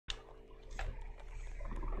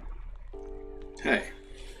Hey.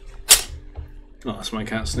 Oh, that's my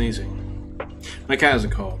cat sneezing. My cat has a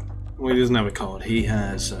cold. Well, he doesn't have a cold. He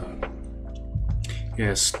has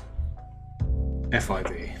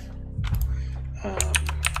FIV.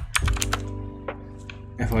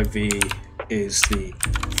 FIV is the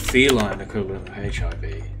feline equivalent of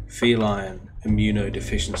HIV. Feline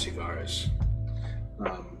immunodeficiency virus.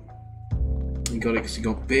 He got it because he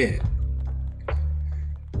got bit.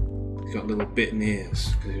 He got little bitten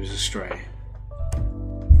ears because he was a stray.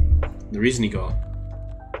 The reason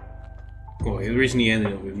he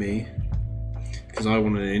ended up with me, because I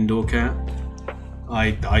wanted an indoor cat.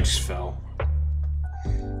 I just fell.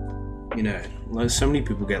 You know, like so many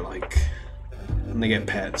people get when they get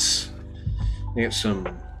pets, they get some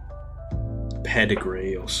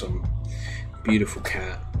pedigree or some beautiful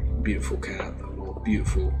cat or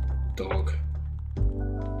beautiful dog.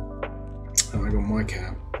 And I got my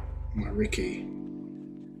cat, my Ricky,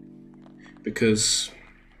 because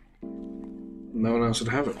no one else would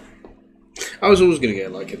have it. I was always going to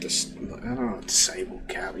get a disabled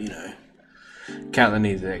cat, you know, cat that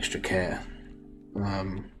needed extra care.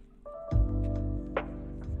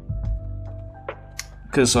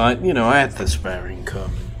 Because I had the spare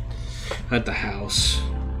income, I had the house.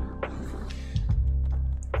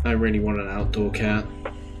 I really want an outdoor cat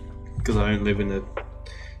because I don't live in a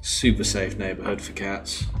super safe neighborhood for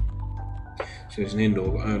cats. So it's an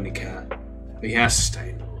indoor only cat. But he has to stay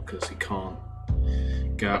indoor because he can't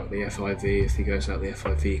go out with the FIV. If he goes out with the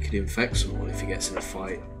FIV, he could infect someone if he gets in a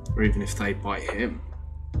fight, or even if they bite him.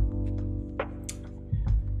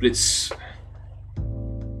 But it's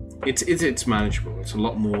manageable. It's a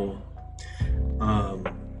lot more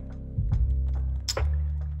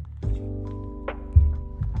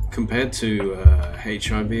compared to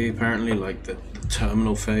HIV. Apparently, like the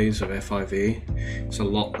terminal phase of FIV, it's a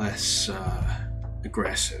lot less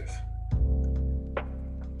aggressive.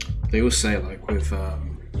 They always say, like with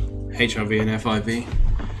HIV and FIV,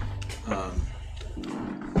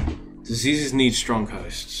 diseases need strong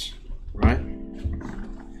hosts, right?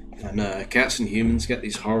 And cats and humans get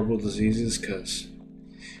these horrible diseases because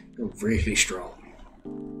they're really strong.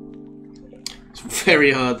 It's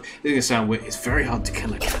very hard. It's gonna sound weird. It's very hard to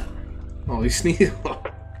kill a cat. Oh, he sneezed.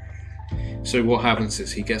 So what happens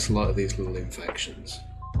is he gets a lot of these little infections.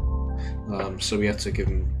 So we have to give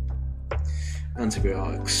him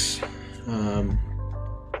antibiotics, but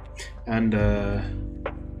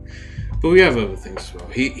we have other things as well.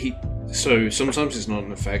 So sometimes it's not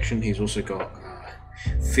an infection. He's also got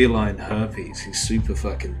feline herpes. He's super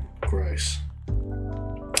fucking gross,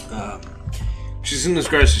 which isn't as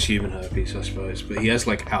gross as human herpes, I suppose. But he has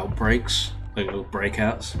like outbreaks, like little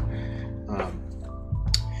breakouts.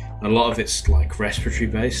 A lot of it's like respiratory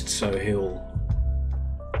based, so he'll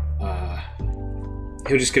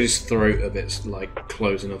just get his throat a bit like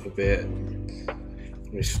closing up a bit, and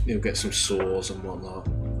he'll get some sores and whatnot.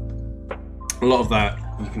 A lot of that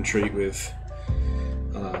you can treat with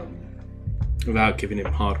without giving him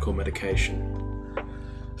hardcore medication.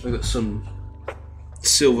 I've got some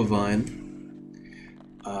silver vine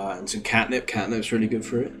and some catnip. Catnip's really good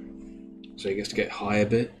for it, so he gets to get high a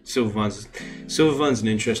bit. Silver vine's an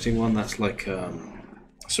interesting one. That's like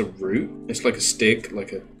it's a root. It's like a stick,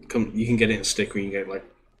 you can get it in a stick, or you can get it like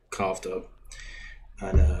carved up.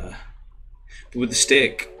 And but with the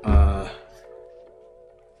stick,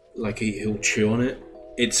 he'll chew on it.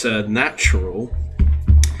 It's a natural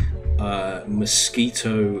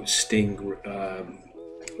mosquito sting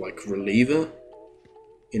reliever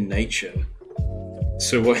in nature.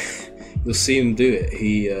 So what you'll see him do it.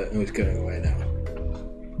 He's going away now.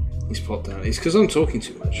 He's popped down. It's because I'm talking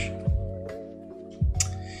too much.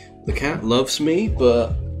 The cat loves me,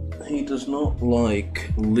 but he does not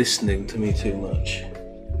like listening to me too much.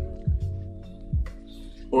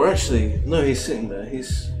 Or actually, no, he's sitting there.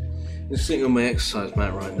 He's sitting on my exercise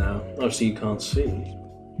mat right now. Obviously, you can't see.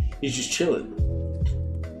 He's just chilling.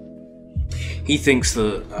 He thinks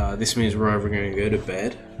that this means we're either going to go to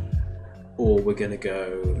bed, or we're going to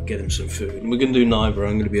go get him some food. And we're going to do neither.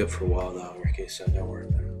 I'm going to be up for a while now, Ricky, so don't worry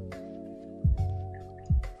about it.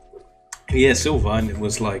 Yeah, Sylvine, it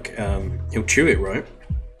was like, he'll chew it, right?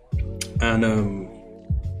 And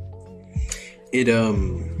it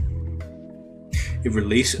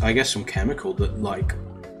releases, I guess, some chemical that like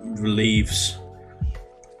relieves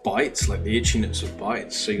bites, like the itchiness of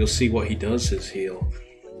bites. So you'll see what he does is he'll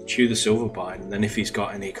chew the silvervine, and then if he's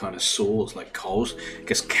got any kind of sores, like coals, I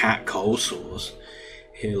guess cat cold sores,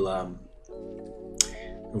 he'll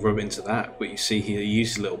rub into that. But you see, he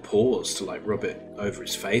uses little paws to like rub it over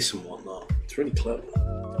his face and whatnot. It's really clever.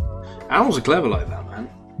 Owls are clever like that, man.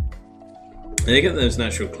 And they get those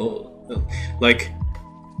natural claws, Like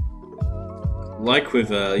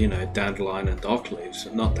with you know, dandelion and dock leaves,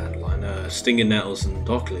 not dandelion, stinging nettles and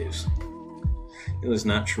dock leaves. You know, there's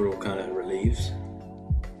natural kind of reliefs.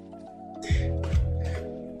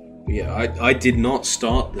 But yeah, I did not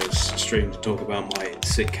start this stream to talk about my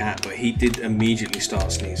sick cat, but he did immediately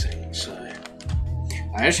start sneezing. So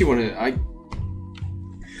I actually want to.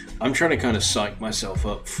 I'm trying to kind of psych myself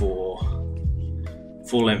up for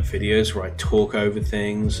full-length videos where I talk over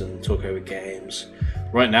things and talk over games.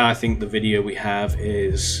 Right now, I think the video we have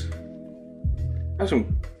has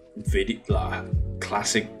some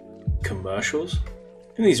classic commercials.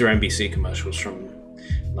 I think these are NBC commercials from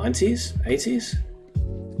 90s, 80s.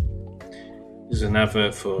 There's an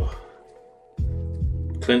advert for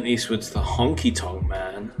Clint Eastwood's The Honky Tonk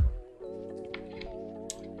Man.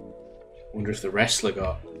 Wonder if the wrestler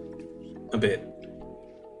got a bit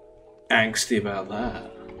angsty about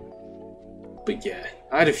that. But yeah,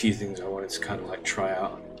 I had a few things I wanted to kind of like try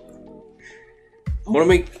out. I want to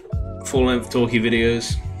make full-length talky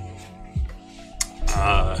videos.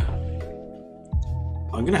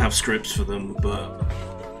 I'm gonna have scripts for them, but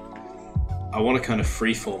I want to kind of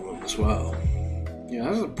freeform them as well. Yeah,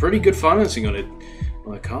 that's a pretty good financing on it,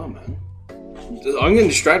 on a car, man. I'm getting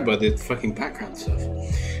distracted by the fucking background stuff,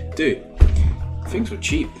 dude. Things were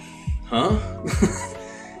cheap, huh?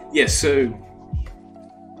 Yeah, so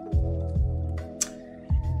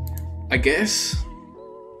I guess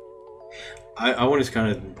I wanted to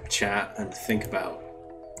kind of chat and think about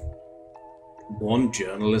one,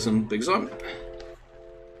 journalism, because I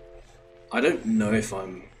don't know if I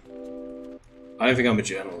don't think I'm a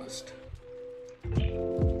journalist,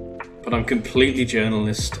 but I'm completely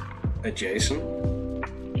journalist adjacent.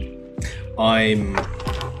 I'm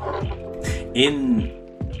in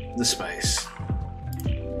the space.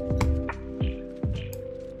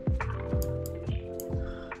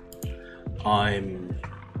 I'm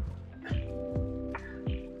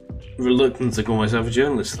reluctant to call myself a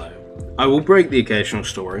journalist, though. I will break the occasional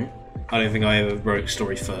story. I don't think I ever broke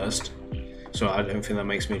story first, so I don't think that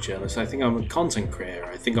makes me a journalist. I think I'm a content creator.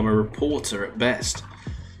 I think I'm a reporter at best,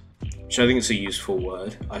 which I think is a useful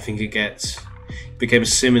word. I think it became a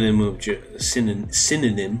synonym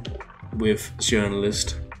with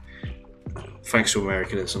journalist, thanks to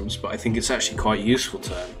Americanisms, but I think it's actually quite a useful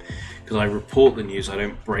term, because I report the news, I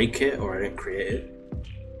don't break it or I don't create it.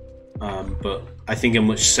 But I think a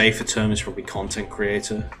much safer term is probably content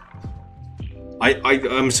creator.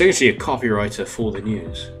 I'm essentially a copywriter for the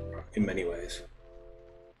news in many ways,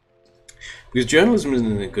 because journalism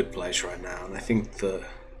isn't in a good place right now, and I think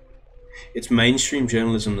it's mainstream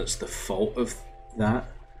journalism that's the fault of that.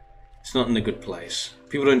 It's not in a good place.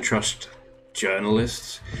 People don't trust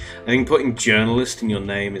journalists. I think putting journalist in your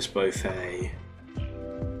name is both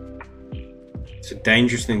it's a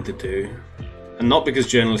dangerous thing to do, and not because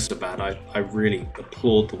journalists are bad. I really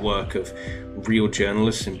applaud the work of real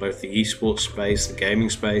journalists in both the esports space, the gaming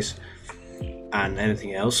space, and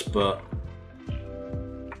anything else, but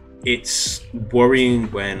it's worrying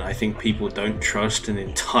when I think people don't trust an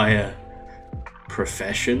entire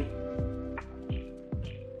profession.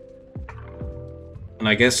 And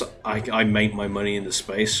I guess I make my money in the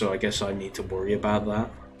space, so I guess I need to worry about that.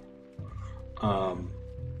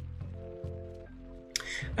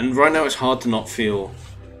 And right now it's hard to not feel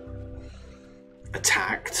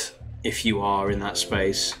attacked if you are in that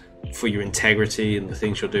space for your integrity and the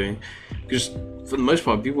things you're doing, because for the most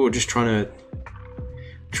part people are just trying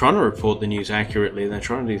to report the news accurately, and they're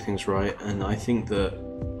trying to do things right. And I think that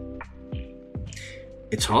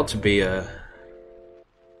it's hard to be a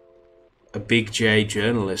big J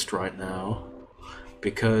journalist right now,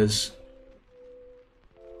 because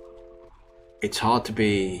it's hard to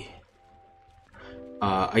be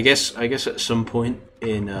I guess at some point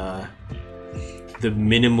in the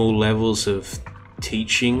minimal levels of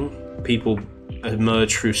teaching people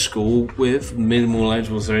emerge through school with, minimal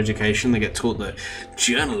levels of education, they get taught that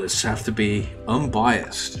journalists have to be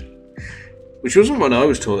unbiased, which wasn't what I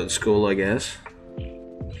was taught at school, I guess.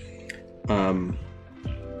 I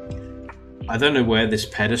don't know where this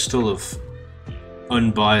pedestal of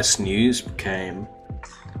unbiased news came.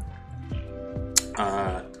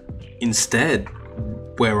 Instead,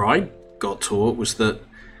 where I got taught was that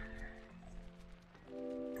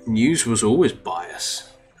news was always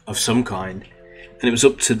bias of some kind, and it was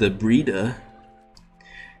up to the reader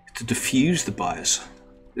to diffuse the bias.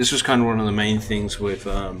 This was kind of one of the main things with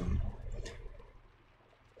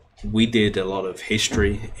we did a lot of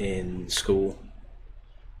history in school.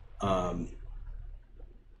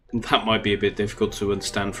 That might be a bit difficult to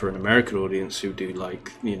understand for an American audience who do,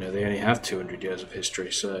 like, you know, they only have 200 years of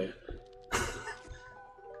history, so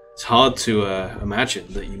It's hard to imagine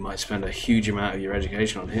that you might spend a huge amount of your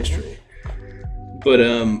education on history. But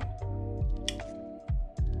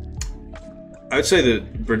I would say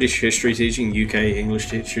that British history teaching, UK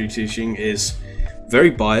English history teaching is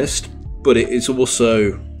very biased, but it is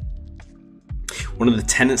also one of the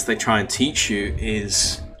tenets they try and teach you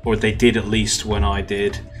is, or they did at least when I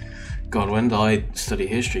did, God, when did I study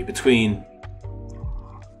history? Between,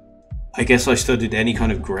 I guess I studied any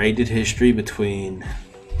kind of graded history between,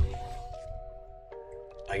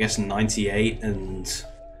 I guess, 98 and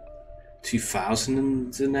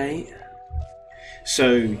 2008.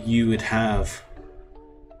 So you would have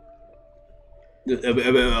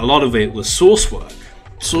a lot of it was source work.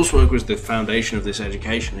 Source work was the foundation of this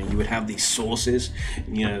education, and you would have these sources,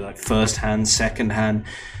 you know, like first-hand, second-hand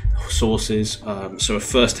sources. So a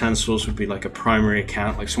first-hand source would be like a primary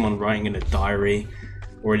account, like someone writing in a diary,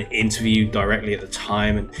 or an interview directly at the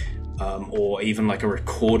time, and or even like a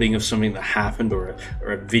recording of something that happened, or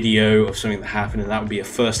a video of something that happened, and that would be a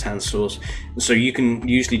first-hand source. And so you can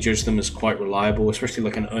usually judge them as quite reliable, especially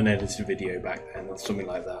like an unedited video back then, or something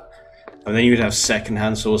like that. And then you would have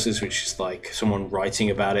second-hand sources, which is like someone writing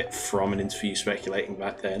about it from an interview, speculating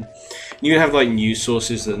back then. And you would have like news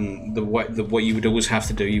sources, and what you would always have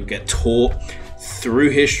to do, you would get taught through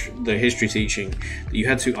the history teaching that you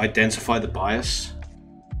had to identify the bias.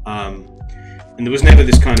 And there was never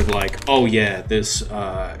this kind of like, oh yeah, there's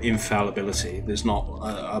infallibility, there's not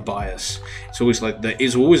a bias. It's always like, there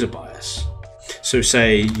is always a bias. So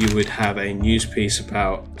say you would have a news piece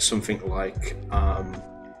about something like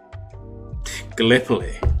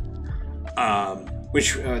Gallipoli,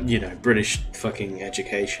 which, you know, British fucking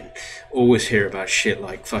education, always hear about shit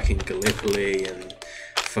like fucking Gallipoli and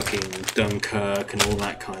fucking Dunkirk and all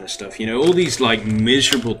that kind of stuff. You know, all these like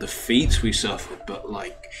miserable defeats we suffered, but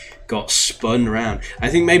like got spun around. I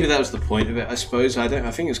think maybe that was the point of it, I suppose. I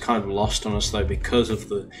think it's kind of lost on us though because of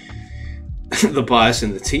the the bias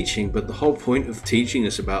in the teaching, but the whole point of teaching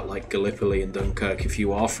us about like Gallipoli and Dunkirk, if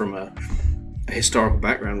you are from a historical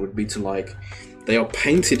background, would be to like, they are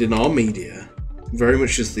painted in our media very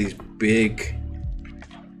much as these big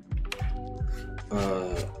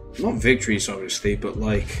not victories obviously, but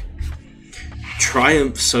like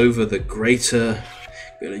triumphs over the greater,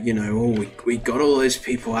 you know, oh, we got all those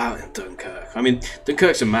people out in Dunkirk. I mean,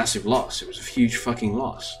 Dunkirk's a massive loss. It was a huge fucking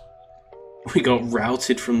loss. We got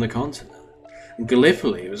routed from the continent. And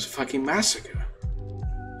Gallipoli, it was a fucking massacre.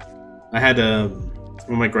 I had one of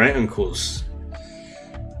my great uncles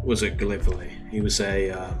was at Gallipoli. He was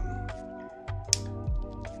a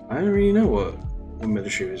I don't really know what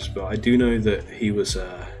military was, but I do know that he was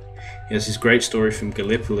he has his great story from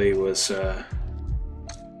Gallipoli. Was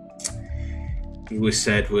he was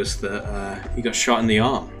said was that he got shot in the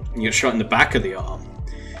arm. He got shot in the back of the arm,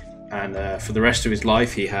 and for the rest of his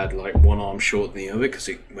life he had like one arm shorter than the other because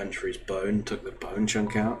he went for his bone, took the bone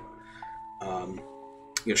chunk out.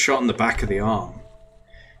 He got shot in the back of the arm,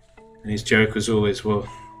 and his joke was always, well,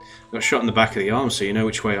 I got shot in the back of the arm, so you know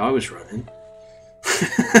which way I was running.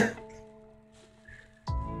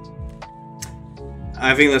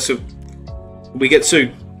 I think that's we get so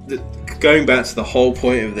going back to the whole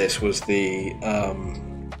point of this was the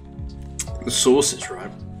sources,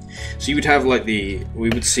 right? So you would have like we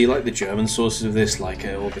would see like the German sources of this, like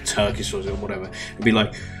or the Turkish sources or whatever. It'd be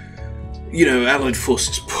like, you know, Allied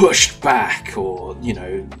forces pushed back, or, you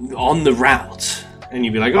know, on the route. And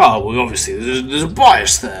you'd be like, oh, well, obviously, there's a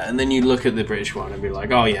bias there. And then you look at the British one and be like,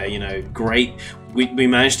 oh, yeah, you know, great. We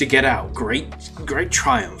managed to get out. Great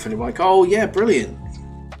triumph. And you're like, oh, yeah, brilliant.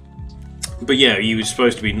 But, yeah, you were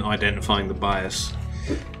supposed to be identifying the bias.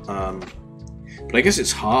 But I guess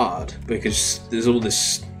it's hard because there's all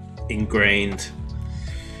this ingrained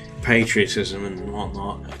patriotism and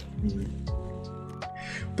whatnot.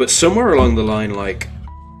 But somewhere along the line, like,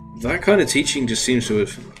 that kind of teaching just seems to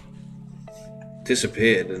have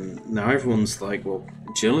disappeared, and now everyone's like, well,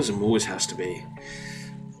 journalism always has to be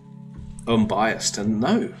unbiased, and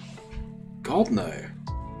no. God, no.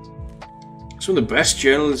 Some of the best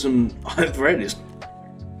journalism I've read is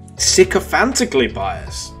sycophantically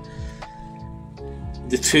biased.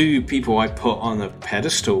 The two people I put on a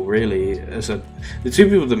pedestal, really, the two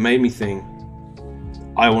people that made me think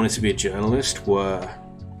I wanted to be a journalist were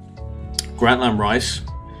Grantland Rice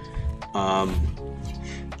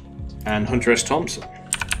and Hunter S. Thompson.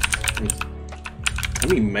 Let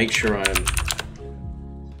me make sure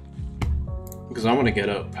because I want to get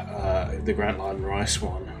up the Grantland Rice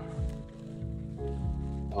one.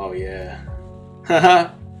 Oh yeah.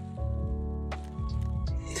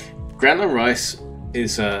 Grantland Rice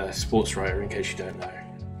is a sports writer, in case you don't know.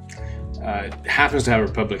 Happens to have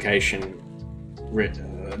a publication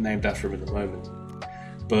named after him at the moment.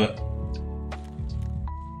 But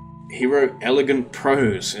he wrote elegant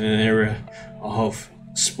prose in an era of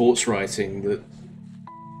sports writing that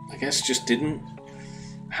I guess just didn't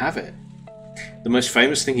have it. The most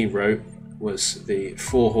famous thing he wrote was the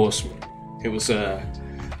Four Horsemen. It was a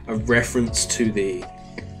reference to the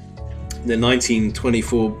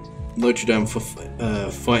 1924 Notre Dame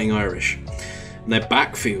Fighting Irish, and their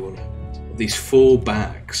backfield, these four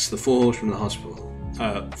backs, the Four Horsemen of the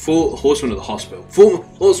Hospital, Four Horsemen of the Hospital, Four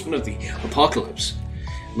Horsemen of the Apocalypse.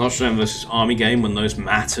 Notre Dame versus Army game when those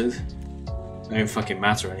mattered. They don't fucking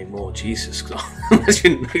matter anymore. Jesus God.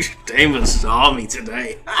 Imagine Notre Dame versus Army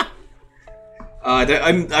today. I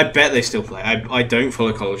bet they still play. I don't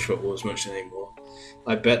follow college football as much anymore.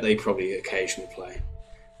 I bet they probably occasionally play.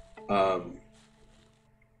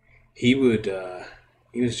 He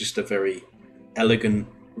was just a very elegant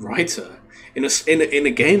writer in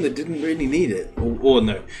a game that didn't really need it, or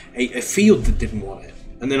no, a field that didn't want it.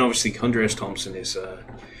 And then obviously Hunter S. Thompson is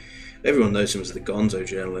everyone knows him as the Gonzo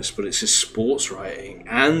journalist, but it's his sports writing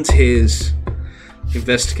and his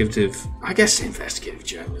investigative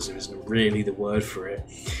journalism isn't really the word for it.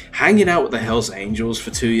 Hanging out with the Hells Angels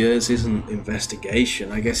for 2 years isn't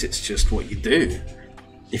investigation. I guess it's just what you do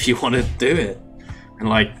if you want to do it. And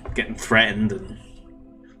like getting threatened and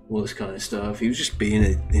all this kind of stuff. He was just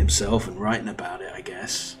being himself and writing about it, I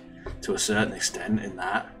guess, to a certain extent. In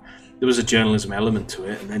that there was a journalism element to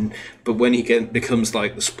it, but when he becomes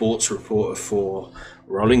like the sports reporter for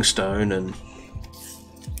Rolling Stone and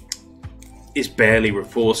is barely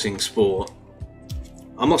reporting sport.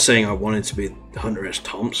 I'm not saying I wanted to be Hunter S.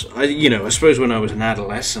 Thompson. I suppose when I was an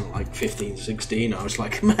adolescent, like 15, 16, I was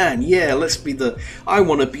like, man, yeah, I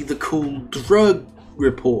want to be the cool drug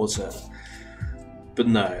reporter. But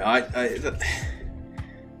no,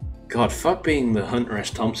 God, fuck being the Hunter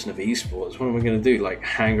S. Thompson of esports. What am I going to do? Like,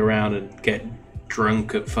 hang around and get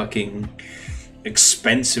drunk at fucking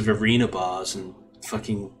expensive arena bars and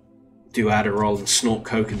fucking do Adderall and snort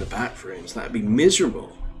coke in the back rooms? That'd be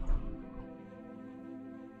miserable.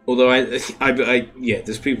 Although yeah,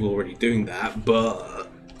 there's people already doing that, but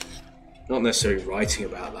not necessarily writing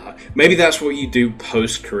about that. Maybe that's what you do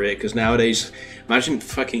post-career, because nowadays, imagine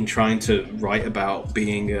fucking trying to write about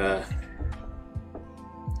being a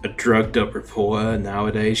drugged-up reporter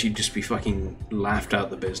nowadays. You'd just be fucking laughed out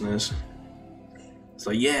the business. It's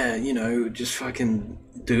like, yeah, just fucking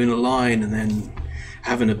doing a line and then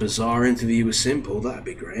having a bizarre interview with Simple. That'd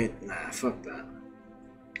be great. Nah, fuck that.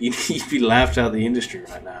 You'd be laughed out of the industry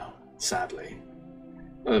right now, sadly.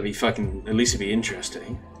 Well, it'd be fucking, at least it'd be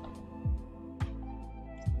interesting.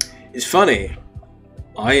 It's funny,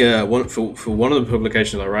 I want for one of the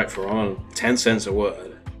publications I write for, I'm on 10 cents a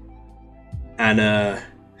word. And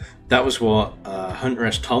that was what Hunter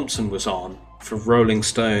S. Thompson was on for Rolling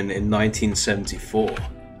Stone in 1974.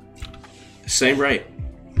 Same rate.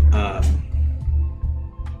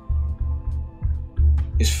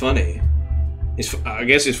 It's funny. I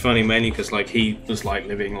guess it's funny mainly because like he was like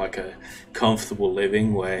living like a comfortable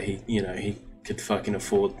living where he could fucking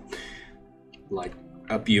afford like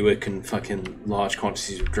a Buick and fucking large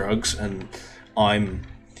quantities of drugs, and I'm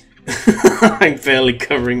I'm barely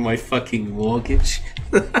covering my fucking mortgage.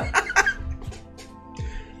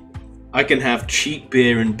 I can have cheap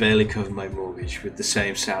beer and barely cover my mortgage with the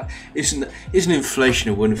same salary. Isn't inflation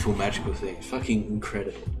a wonderful magical thing? It's fucking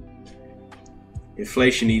incredible.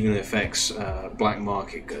 Inflation even affects black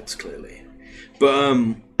market goods, clearly.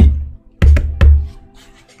 But,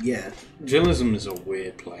 yeah, journalism is a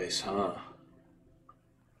weird place, huh?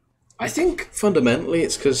 I think, fundamentally,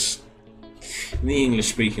 it's because in the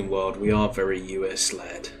English-speaking world, we are very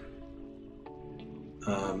US-led.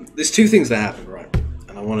 There's two things that happen, right?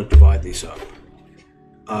 And I want to divide these up.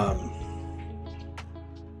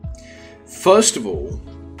 First of all,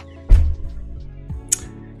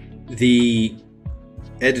 the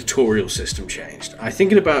editorial system changed. I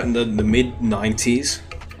think about in the mid-90s,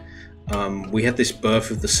 we had this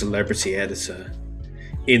birth of the celebrity editor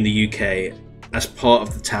in the UK as part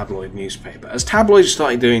of the tabloid newspaper. As tabloids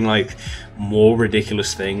started doing like more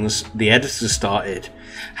ridiculous things, the editors started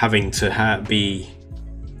having to be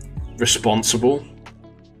responsible,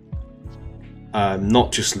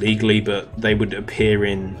 not just legally, but they would appear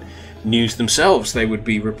in news themselves. They would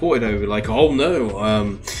be reported over like, oh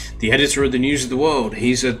no, the editor of the News of the World,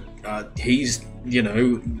 he's okayed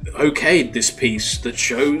this piece that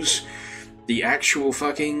shows the actual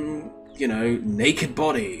fucking naked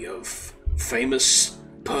body of famous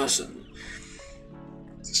person.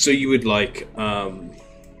 So you would like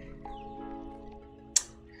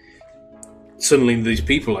suddenly these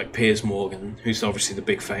people like Piers Morgan, who's obviously the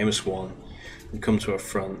big famous one, come to a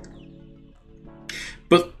front.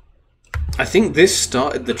 But I think this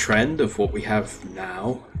started the trend of what we have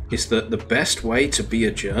now, is that the best way to be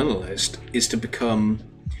a journalist is to become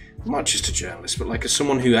not just a journalist, but like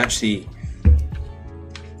someone who actually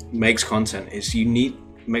makes content. Is you need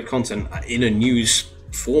to make content in a news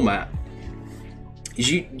format.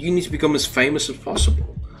 Is you need to become as famous as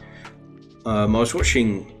possible. I was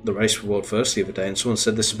watching the Race for World First the other day, and someone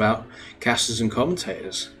said this about casters and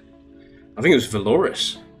commentators. I think it was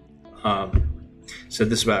Valoris. Said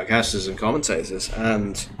this about casters and commentators,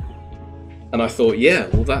 and I thought, yeah,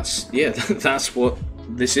 well, that's what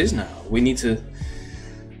this is now. We need to.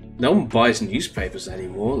 No one buys newspapers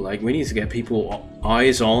anymore. Like, we need to get people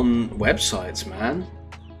eyes on websites, man,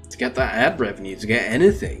 to get that ad revenue, to get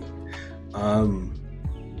anything.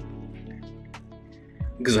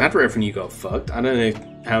 Because ad revenue got fucked. I don't know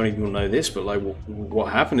how many people know this, but like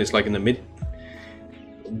what happened is, like, in the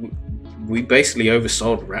we basically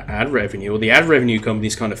oversold ad revenue, or the ad revenue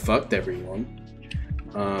companies kind of fucked everyone.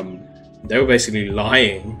 They were basically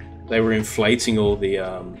lying. They were inflating all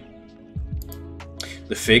the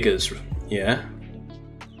figures, yeah.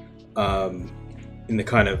 In the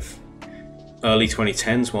kind of early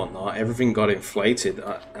 2010s, whatnot, everything got inflated,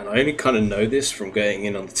 and I only kind of know this from getting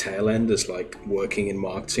in on the tail end as like working in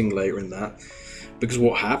marketing later in that, because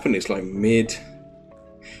what happened is, like,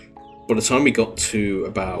 by the time we got to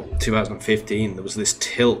about 2015, there was this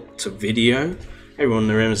tilt to video. Everyone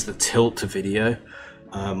remembers the tilt to video,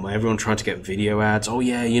 where everyone tried to get video ads. Oh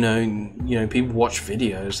yeah, you know, people watch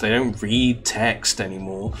videos. They don't read text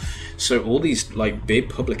anymore. So all these like big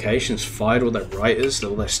publications fired all their writers,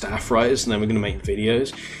 all their staff writers, and then we're gonna make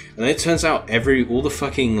videos. And then it turns out all the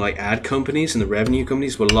fucking like ad companies and the revenue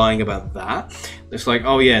companies were lying about that. It's like,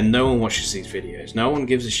 oh yeah, no one watches these videos. No one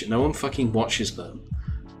gives a shit. No one fucking watches them.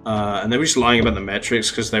 And they were just lying about the metrics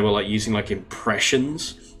because they were like using like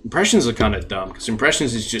impressions. Impressions are kind of dumb, because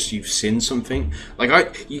impressions is just you've seen something.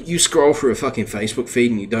 Like you scroll through a fucking Facebook feed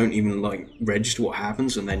and you don't even like register what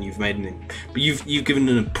happens, and then you've you've given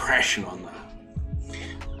an impression on that.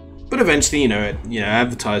 But eventually,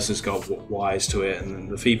 advertisers got wise to it, and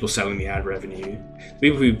the people selling the ad revenue, the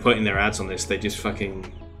people who were putting their ads on this, they just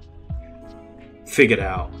fucking figured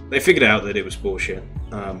out. They figured out that it was bullshit.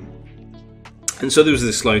 And so there was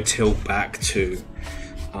this slow tilt back to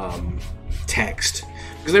text,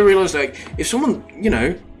 because they realized, like, if someone,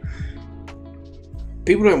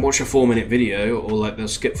 people don't watch a 4-minute video, or like they'll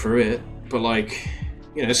skip through it, but like,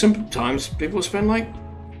 sometimes people spend like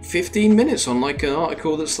 15 minutes on like an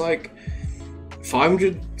article that's like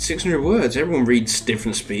 500, 600 words. Everyone reads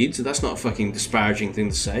different speeds, so that's not a fucking disparaging thing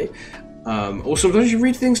to say. Or sometimes you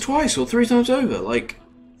read things twice or 3 times over, like.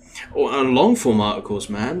 Or on long form articles,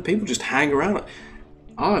 man, people just hang around.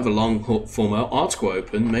 I'll have a long form article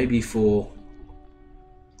open, maybe for,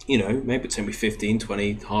 maybe it take me 15,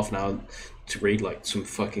 20, half an hour to read like some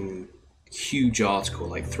fucking huge article,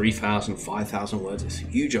 like 3,000, 5,000 words. It's a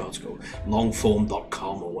huge article,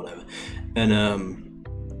 longform.com or whatever. And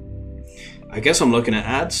I guess I'm looking at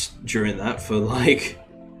ads during that for like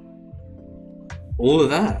all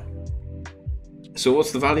of that. So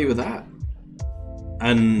what's the value of that?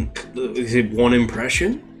 And is it one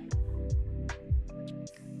impression?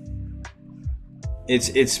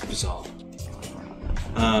 It's bizarre.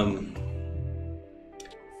 And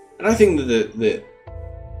I think that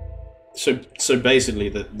so basically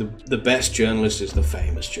the best journalist is the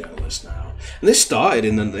famous journalist now. And this started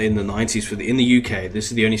in the 90s in the UK. This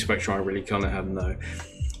is the only spectrum I really kind of have know.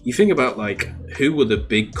 You think about like who were the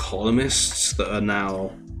big columnists that are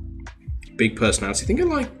now big personalities.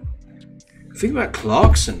 Think about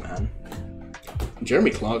Clarkson, man.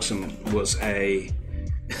 Jeremy Clarkson was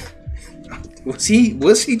was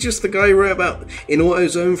he just the guy who wrote about in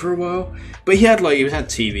AutoZone for a while? But he had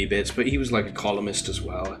TV bits, but he was like a columnist as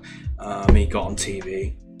well. He got on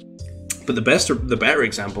TV. But the better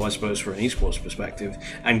example, I suppose, for an esports perspective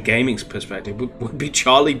and gaming's perspective would be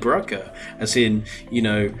Charlie Brooker, as in,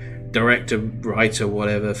 director, writer,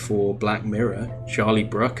 whatever for Black Mirror. Charlie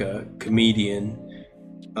Brooker, comedian,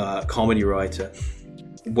 comedy writer.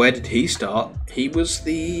 Where did he start? He was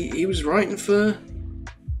writing for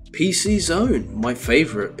PC Zone, my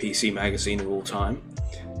favorite PC magazine of all time.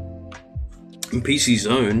 In PC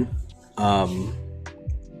Zone,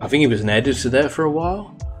 I think he was an editor there for a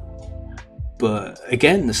while. But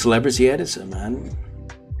again, the celebrity editor, man.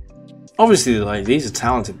 Obviously, like, these are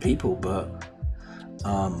talented people, but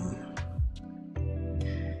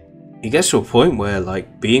it gets to a point where,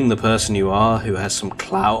 like, being the person you are, who has some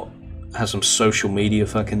clout, has some social media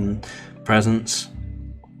fucking presence,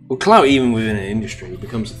 Well, clout even within an industry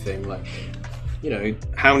becomes a thing. Like, you know,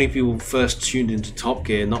 how many people first tuned into Top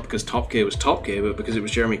Gear not because Top Gear was Top Gear, but because it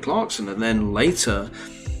was Jeremy Clarkson, and then later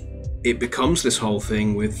it becomes this whole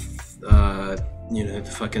thing with you know,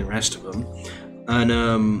 the fucking rest of them.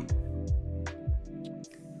 And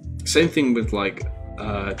same thing with like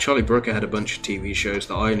Charlie Brooker had a bunch of TV shows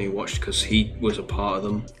that I only watched because he was a part of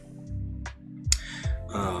them.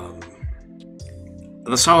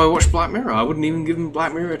 That's how I watched Black Mirror. I wouldn't even give him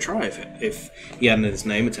Black Mirror a try if he hadn't his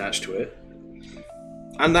name attached to it.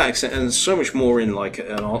 And that extent, and there's so much more in like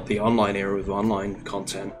the online era with online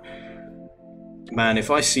content. Man, if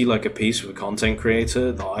I see like a piece of a content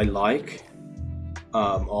creator that I like,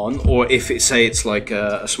 or if it's like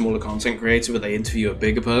a smaller content creator but they interview a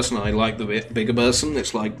bigger person, I like the bigger person,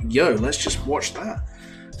 it's like, yo, let's just watch that.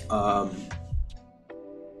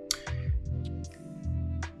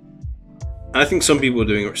 I think some people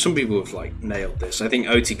have like nailed this. I think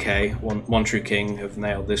OTK, One True King, have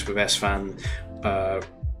nailed this with S-Fan,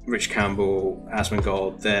 Rich Campbell,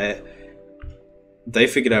 Asmongold. They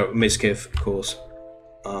figured out, Mizkif, of course.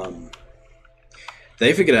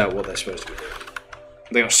 They figured out what they're supposed to be doing.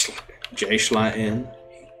 They got Jay Schlatt in.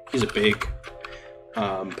 He's a big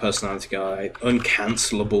personality guy.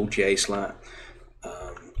 Uncancelable Jay Schlatt.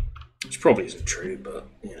 Which probably isn't true, but,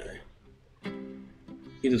 you know.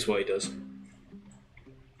 He does what he does.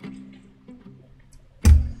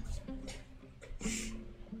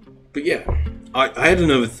 But yeah, I had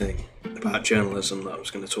another thing about journalism that I was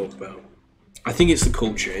going to talk about. I think it's the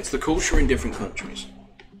culture. It's the culture in different countries.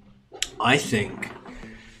 I think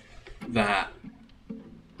that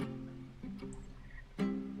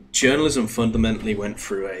journalism fundamentally went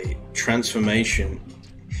through a transformation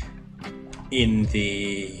in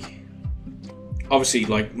the... Obviously,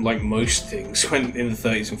 like most things, went in the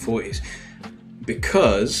 30s and 40s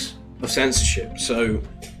because of censorship. So...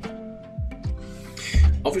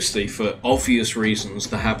 obviously, for obvious reasons,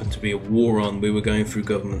 there happened to be a war on. We were going through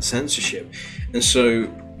government censorship. And so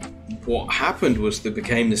what happened was there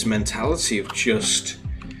became this mentality of just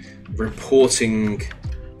reporting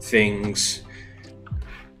things,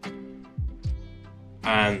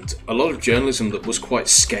 and a lot of journalism that was quite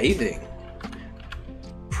scathing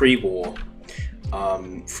pre-war.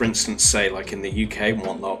 For instance, say like in the UK and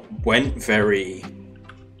whatnot, went very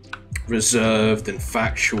reserved and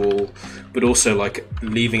factual, but also like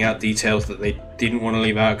leaving out details that they didn't want to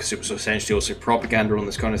leave out because it was essentially also propaganda on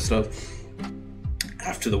this kind of stuff.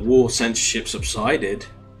 After the war, censorship subsided,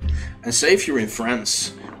 and say if you're in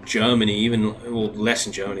France, Germany, even, well, less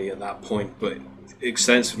in Germany at that point, but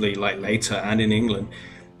extensively like later, and in England,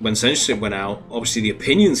 when censorship went out, obviously the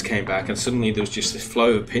opinions came back, and suddenly there was just this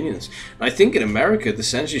flow of opinions. And I think in America, the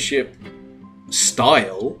censorship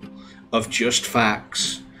style of just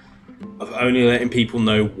facts, of only letting people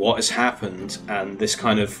know what has happened, and this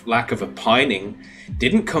kind of lack of opining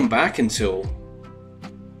didn't come back until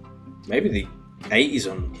maybe the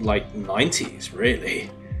 80s and like 90s, really.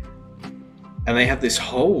 And they had this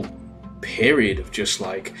whole period of just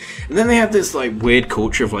like, and then they had this like weird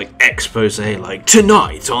culture of like expose, like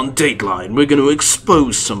tonight on Dateline we're going to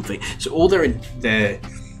expose something. So all their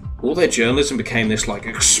journalism became this like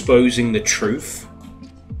exposing the truth.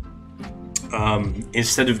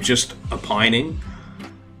 Instead of just opining.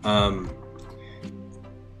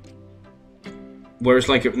 Whereas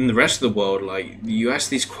like in the rest of the world, like you ask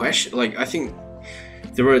these questions, like I think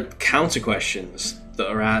there are counter questions that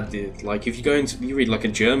are added. Like if you read like a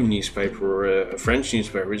German newspaper or a French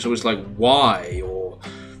newspaper, it's always like why, or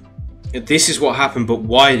this is what happened, but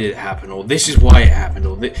why did it happen, or this is why it happened,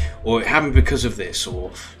 or it happened because of this,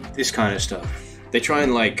 or this kind of stuff. They try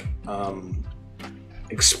and like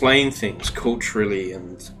explain things culturally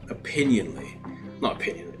and opinionally. Not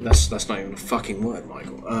opinion. That's not even a fucking word,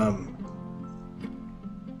 Michael.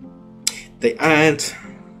 They add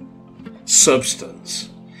substance,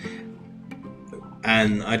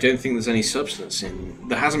 and I don't think there's any substance in.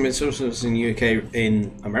 There hasn't been substance in the UK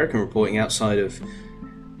in American reporting outside of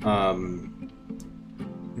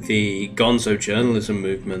the gonzo journalism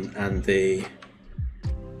movement and the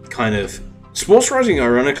kind of sports writing.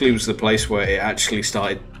 Ironically, was the place where it actually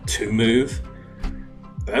started to move,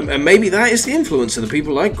 and maybe that is the influence of the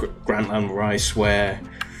people like Grantland Rice, where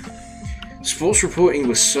sports reporting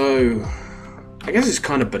was so, I guess it's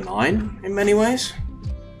kind of benign in many ways.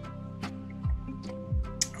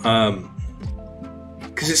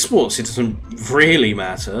 Because it's sports, it doesn't really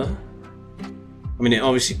matter. I mean, it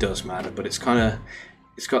obviously does matter, but it's got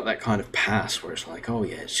that kind of pass where it's like, oh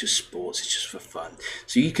yeah, it's just sports, it's just for fun.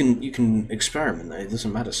 So you can experiment there, it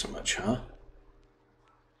doesn't matter so much, huh?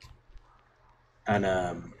 And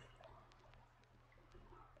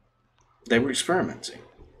They were experimenting.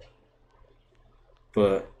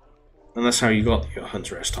 And that's how you got your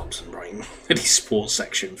Hunter S. Thompson writing the sports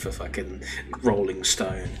section for fucking Rolling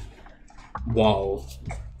Stone, while,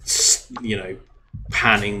 you know,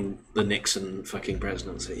 panning the Nixon fucking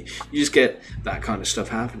presidency. You just get that kind of stuff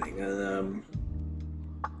happening, and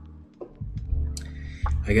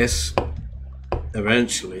I guess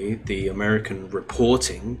eventually the American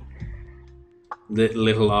reporting,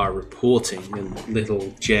 little r reporting, and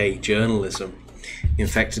little j journalism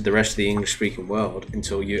infected the rest of the English-speaking world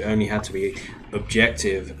until you only had to be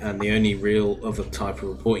objective, and the only real other type of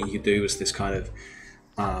reporting you could do was this kind of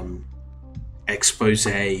expose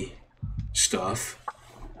stuff.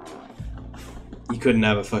 You couldn't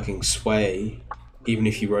have a fucking sway, even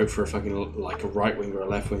if you wrote for a fucking, like, a right-wing or a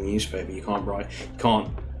left-wing newspaper. You can't write,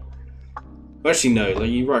 actually no, like,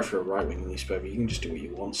 you write for a right-wing newspaper, you can just do what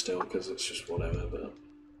you want still, because it's just whatever, but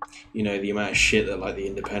you know, the amount of shit that, like, the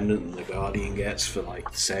Independent and the Guardian gets for, like,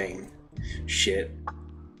 saying shit,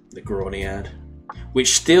 the Grawny ad,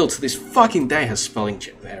 which still to this fucking day has spelling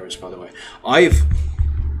errors, by the way.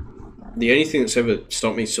 The only thing that's ever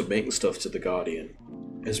stopped me submitting stuff to the Guardian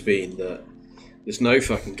has been that there's no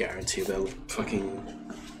fucking guarantee they'll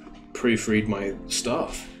fucking proofread my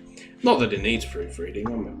stuff. Not that it needs proofreading.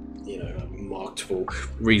 I'm a marketable,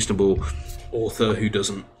 reasonable writer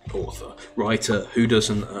who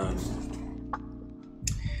doesn't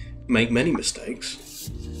make many mistakes.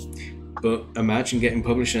 But imagine getting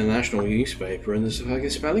published in a national newspaper and there's a fucking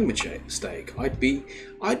spelling mistake. I'd be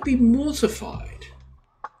mortified.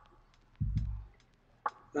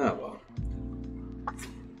 Oh well.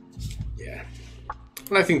 Yeah.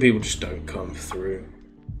 And I think people just don't come through.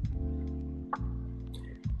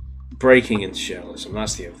 Breaking into journalism,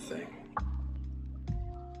 that's the other thing.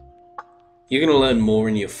 You're going to learn more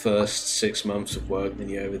in your first 6 months of work than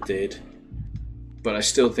you ever did. But I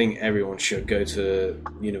still think everyone should go to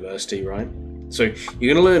university, right? So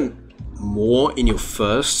you're going to learn more in your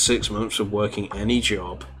first 6 months of working any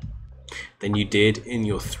job than you did in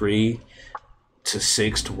your 3 to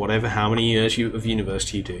 6 to whatever, how many years of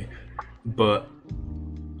university you do. But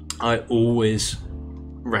I always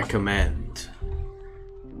recommend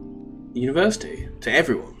university to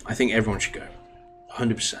everyone. I think everyone should go.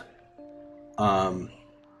 100%.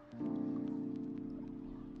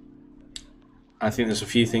 I think there's a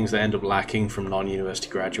few things that end up lacking from non-university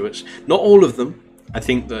graduates. Not all of them. I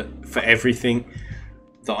think that for everything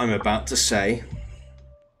that I'm about to say,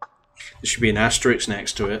 there should be an asterisk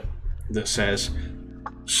next to it that says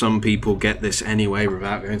some people get this anyway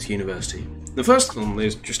without going to university. The first one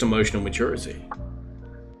is just emotional maturity.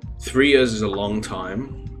 3 years is a long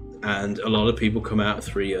time, and a lot of people come out of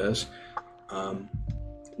 3 years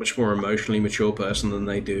much more emotionally mature person than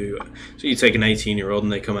they do. So you take an 18-year-old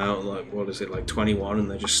and they come out like, what is it, like 21, and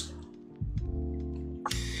they're just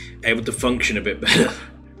able to function a bit better.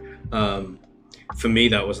 For me,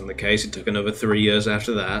 that wasn't the case. It took another 3 years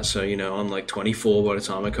after that. So, you know, I'm like 24 by the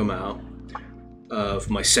time I come out of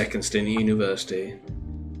my second stint at university.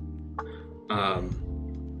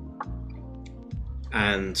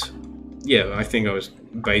 And yeah, I think I was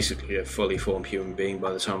basically a fully formed human being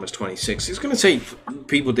by the time I was 26. It's going to take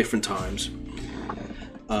people different times.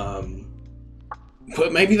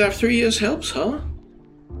 But maybe that 3 years helps, huh?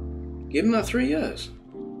 Give them that 3 years.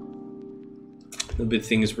 The big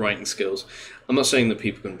thing is writing skills. I'm not saying that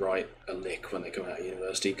people can write a lick when they come out of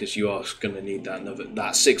university, because you are going to need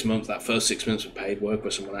that 6 months, that first 6 months of paid work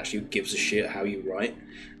where someone actually gives a shit how you write.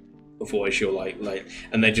 Otherwise you're like,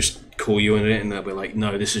 and they just call you in it and they'll be like,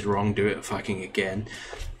 no, this is wrong, do it fucking again.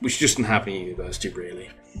 Which just doesn't happen in university, really.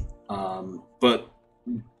 But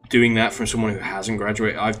doing that from someone who hasn't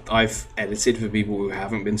graduated, I've edited for people who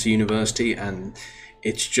haven't been to university, and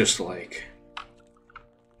it's just like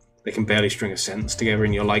they can barely string a sentence together,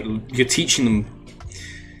 and you're teaching them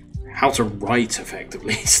how to write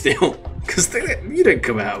effectively still, because you don't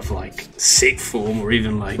come out of like sixth form or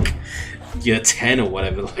even like year 10 or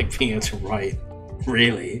whatever, like being able to write,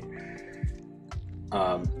 really.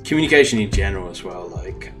 Communication in general as well,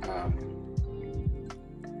 like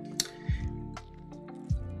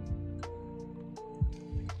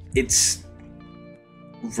it's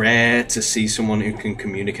rare to see someone who can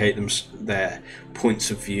communicate their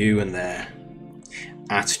points of view and their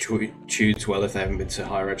attitudes well if they haven't been to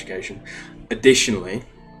higher education. Additionally,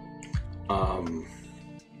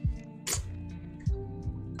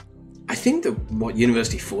 I think that what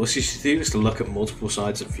university forces you to do is to look at multiple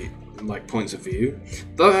sides of view, like points of view.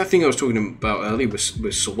 The other thing I was talking about earlier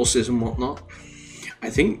was sources and whatnot. I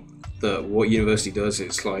think that what university does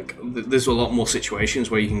is like there's a lot more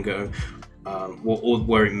situations where you can go, or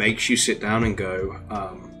where it makes you sit down and go,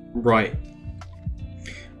 right,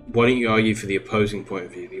 why don't you argue for the opposing point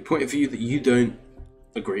of view? The point of view that you don't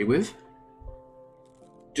agree with?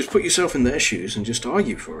 Just put yourself in their shoes and just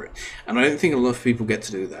argue for it. And I don't think a lot of people get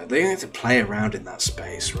to do that. They have to play around in that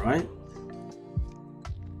space, right?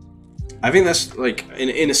 I think that's like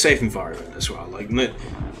in a safe environment as well. Like,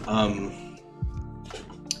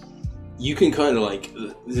 you can kind of like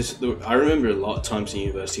this. I remember a lot of times in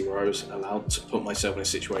university where I was allowed to put myself in a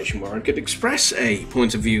situation where I could express a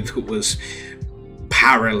point of view that was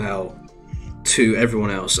parallel to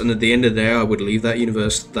everyone else, and at the end of the day, I would leave that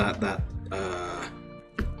university,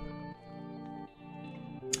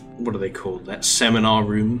 what are they called? That seminar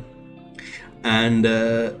room, and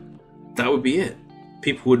that would be it.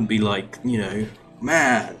 People wouldn't be like, you know,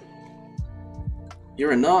 man,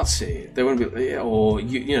 you're a Nazi. They wouldn't be, or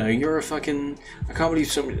you know, you're a fucking. I can't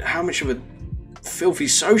believe how much of a filthy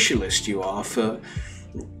socialist you are for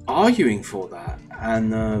arguing for that.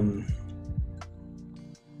 And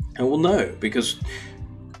well, no, because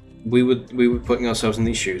we were putting ourselves in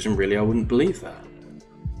these shoes, and really, I wouldn't believe that.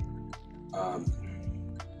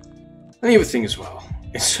 And the other thing as well,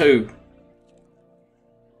 it's so.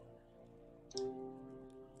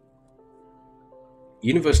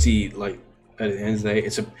 University, like, at the end of the day,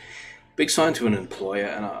 it's a big sign to an employer,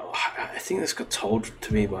 and I think this got told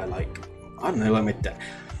to me by, like, I don't know, like my dad,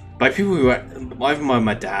 by people who, either by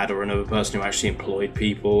my dad or another person who actually employed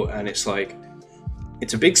people, and it's like,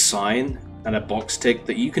 it's a big sign and a box tick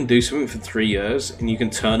that you can do something for 3 years, and you can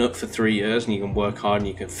turn up for 3 years, and you can work hard, and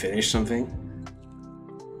you can finish something.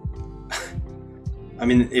 I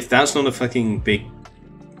mean, if that's not a fucking big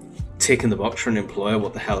tick in the box for an employer,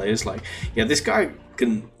 what the hell is? Like, yeah, this guy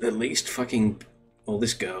can at least fucking, or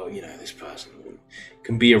this girl, you know, this person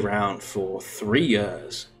can be around for 3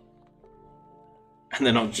 years, and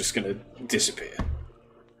they're not just gonna disappear.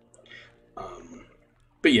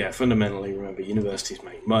 But yeah, fundamentally, remember, universities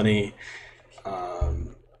make money.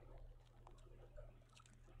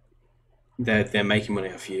 They're making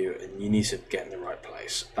money off you, and you need to get in the right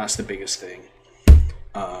place. That's the biggest thing.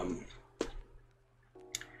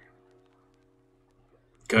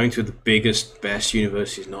 Going to the biggest, best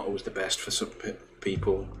university is not always the best for some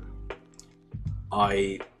people.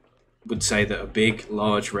 I would say that a big,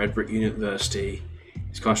 large red brick university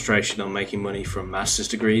is concentrated on making money from master's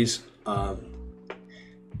degrees.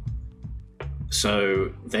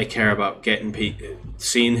 So they care about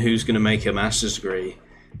seeing who's going to make a master's degree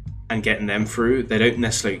and getting them through. They don't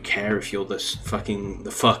necessarily care if you're the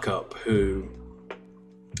fuck up who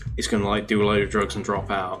is going to like do a load of drugs and drop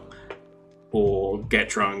out, or get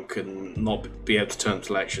drunk and not be able to turn up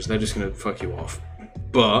to lectures. They're just going to fuck you off.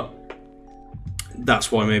 But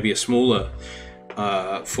that's why maybe a smaller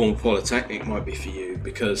form of polytechnic might be for you,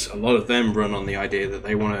 because a lot of them run on the idea that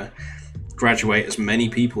they want to graduate as many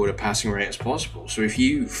people at a passing rate as possible. So if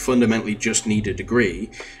you fundamentally just need a degree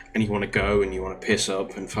and you want to go and you want to piss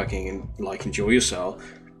up and fucking like enjoy yourself,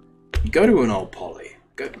 go to an old poly.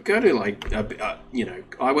 Go to like, you know,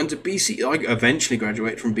 I went to BC. I eventually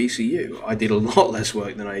graduated from BCU. I did a lot less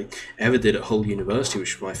work than I ever did at Hull University,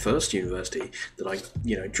 which was my first university that I,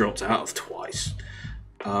 you know, dropped out of twice.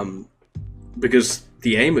 Because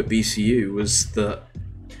the aim at BCU was that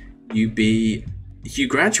you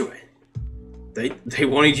graduate. They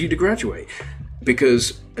wanted you to graduate,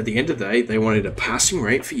 because at the end of the day, they wanted a passing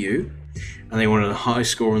rate for you, and they wanted a high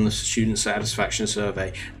score on the student satisfaction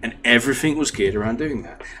survey, and everything was geared around doing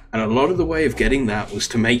that. And a lot of the way of getting that was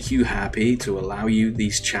to make you happy, to allow you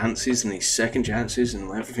these chances and these second chances and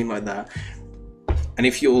everything like that. And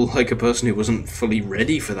if you're like a person who wasn't fully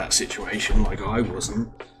ready for that situation, like I wasn't,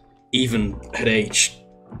 even at age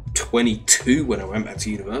 22 when I went back to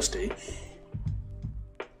university,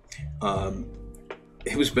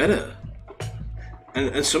 it was better.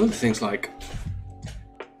 And some of the things, like,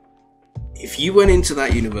 if you went into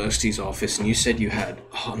that university's office and you said you had,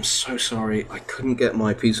 oh, I'm so sorry, I couldn't get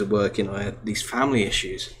my piece of work in, I had these family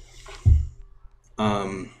issues.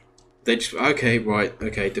 They just,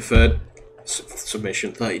 okay, deferred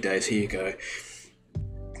submission, 30 days, here you go.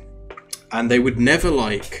 And they would never,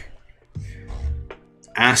 like,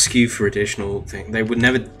 ask you for additional things. They would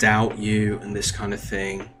never doubt you and this kind of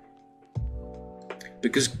thing.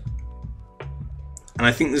 Because, and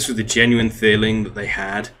I think this was the genuine feeling that they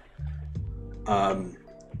had.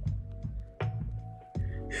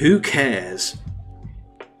 Who cares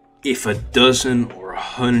if a dozen or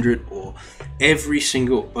 100 or every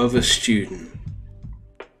single other student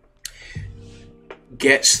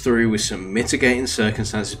gets through with some mitigating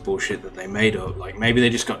circumstances bullshit that they made up? Like, maybe they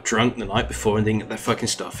just got drunk the night before and didn't get their fucking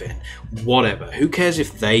stuff in. Whatever. Who cares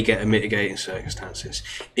if they get a mitigating circumstances?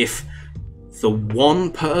 If the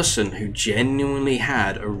one person who genuinely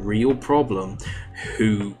had a real problem,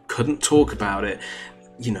 who couldn't talk about it,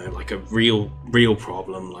 you know, like a real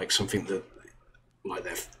problem, like something that,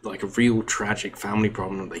 like a real tragic family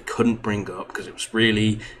problem that they couldn't bring up because it was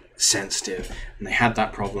really sensitive, and they had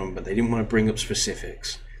that problem, but they didn't want to bring up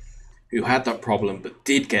specifics. Who had that problem but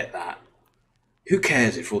did get that? Who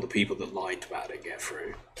cares if all the people that lied about it get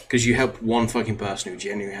through? Because you helped one fucking person who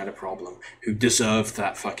genuinely had a problem, who deserved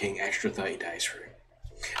that fucking extra 30 days through.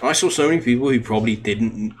 And I saw so many people who probably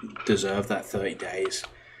didn't deserve that 30 days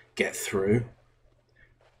get through,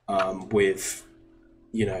 with,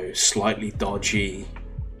 you know, slightly dodgy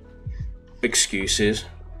excuses.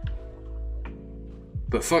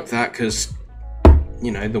 But fuck that, because,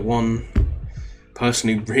 you know, the one person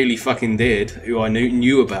who really fucking did, who I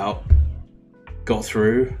knew about, got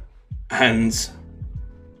through, and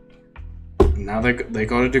now they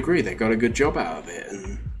got a degree, they got a good job out of it,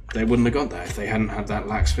 and they wouldn't have got that if they hadn't had that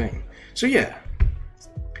lax thing. So yeah,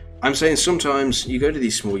 I'm saying sometimes you go to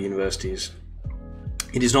these small universities,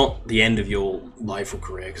 it is not the end of your life or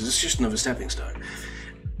career, because it's just another stepping stone.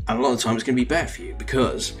 And a lot of the time it's going to be better for you,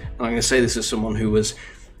 because, and I'm going to say this as someone who was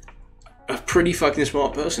a pretty fucking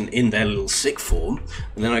smart person in their little sixth form,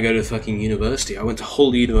 and then I go to fucking university. I went to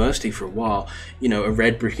Hull University for a while, you know, a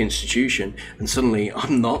red brick institution, and suddenly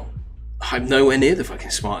I'm nowhere near the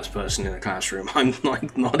fucking smartest person in the classroom. I'm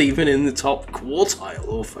like not even in the top quartile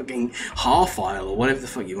or fucking half-file or whatever the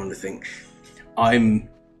fuck you want to think. I'm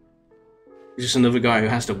just another guy who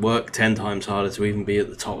has to work 10 times harder to even be at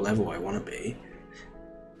the top level I want to be.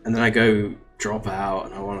 And then I go drop out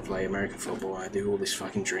and I want to play American football, and I do all this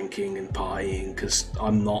fucking drinking and partying because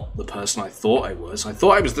I'm not the person I thought I was. I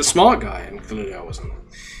thought I was the smart guy, and clearly I wasn't.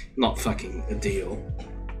 Not fucking a deal.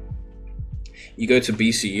 You go to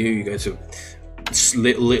BCU, you go to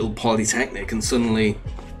little polytechnic, and suddenly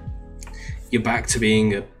you're back to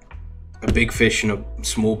being a big fish in a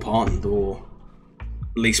small pond, or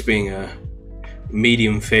at least being a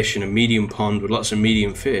medium fish in a medium pond with lots of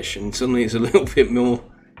medium fish, and suddenly it's a little bit more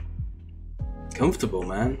comfortable,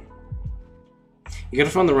 man. You gotta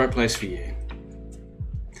find the right place for you.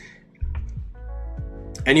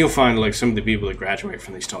 And you'll find, like, some of the people that graduate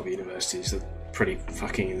from these top universities are pretty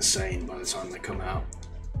fucking insane by the time they come out.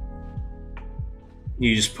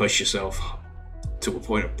 You just push yourself to a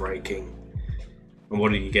point of breaking, and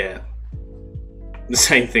what do you get? The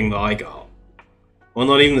same thing that I got. Well,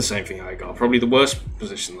 not even the same thing I got. Probably the worst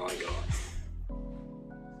position that I got.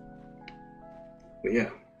 But yeah.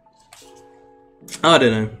 I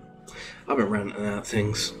don't know. I've been ranting out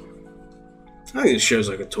things. I think it shows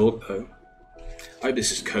I could talk, though. I hope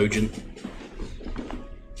this is cogent.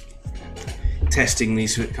 Testing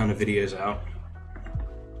these kind of videos out.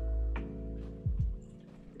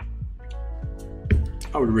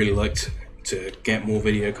 I would really like to get more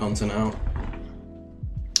video content out.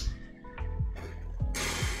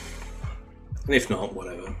 And if not,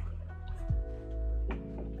 whatever.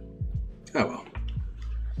 Oh well.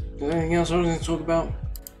 Is there anything else I was going to talk about?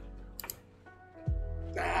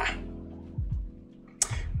 Nah.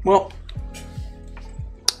 Well,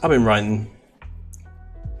 I've been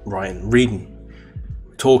reading,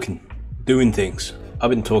 talking, doing things.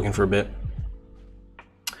 I've been talking for a bit.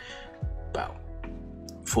 About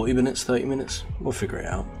 40 minutes, 30 minutes. We'll figure it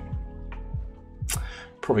out.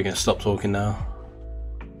 Probably going to stop talking now.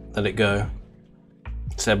 Let it go.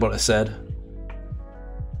 Said what I said.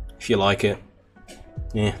 If you like it,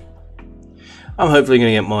 yeah. I'm hopefully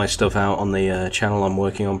going to get my stuff out on the channel I'm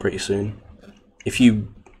working on pretty soon. If you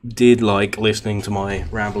did like listening to my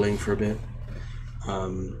rambling for a bit,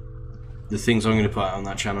 the things I'm going to put out on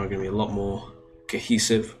that channel are going to be a lot more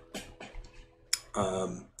cohesive. They're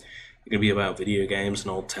going to be about video games and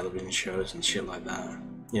old television shows and shit like that.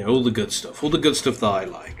 You know, all the good stuff. All the good stuff that I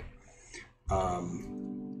like.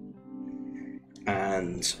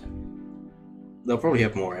 And they'll probably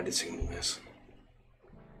have more editing than this.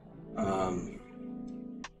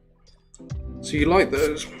 So you like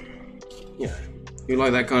those? You know, you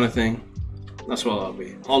like that kind of thing? That's what I'll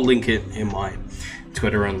be. I'll link it in my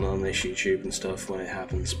Twitter and on this YouTube and stuff when it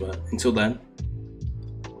happens. But until then,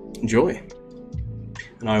 enjoy.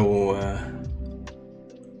 And I will.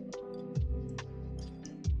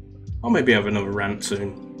 I'll maybe have another rant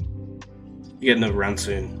soon. You get another rant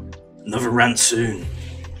soon. Another rant soon.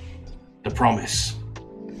 The promise.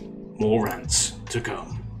 More rants to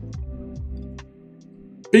come.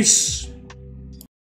 Peace.